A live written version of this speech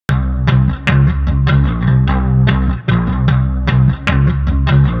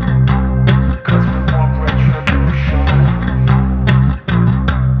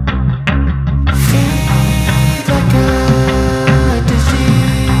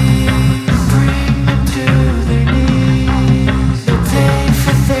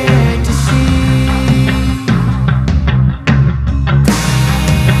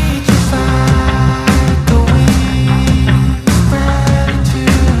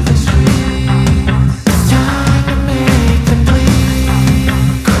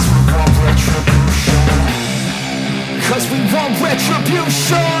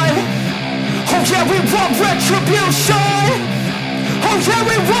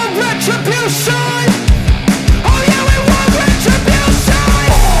retribution. Oh yeah, we want retribution.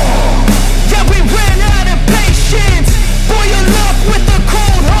 Yeah, we ran out of patience. Boil up with the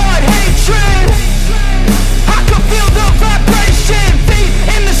cold hard hatred. I can feel the vibration. Feet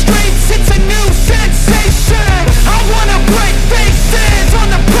in the streets, it's a new sensation. I wanna break faces on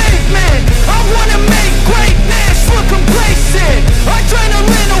the pavement. I wanna make greatness look complacent.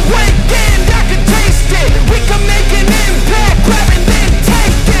 Adrenaline awakened, I can taste it. We can make an impact, grab and then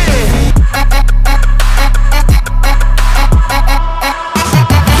take it.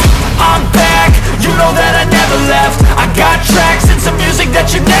 I'm back, you know that I never left. I got tracks and some music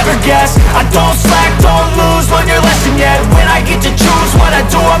that you never guessed. I don't slack, don't lose, learn your lesson yet. When I get to choose what I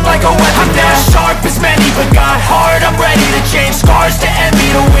do, I'm like a weapon. I'm not sharp as many, but got hard. I'm ready to change scars to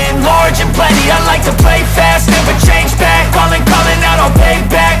envy, to win large and plenty. I like to play fast, never change back. Calling out, I'll pay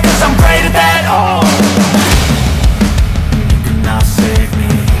back, cause I'm great at that. Oh, you cannot save me,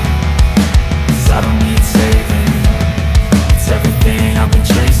 cause I don't need saving. It's everything I've been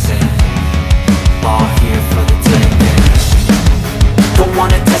chasing, all here for the taking. Don't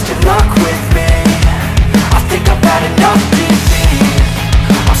wanna test your luck with me, I think I've had enough defeat.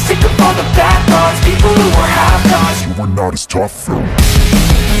 I'm sick of all the bad thoughts, people who were half-nots. You were not as tough though.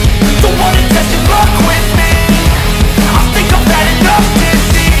 Don't wanna test your luck with me, I think I've had enough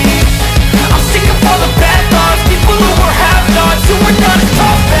defeat. I'm sick of all the bad thoughts, people who were half-nots. You were not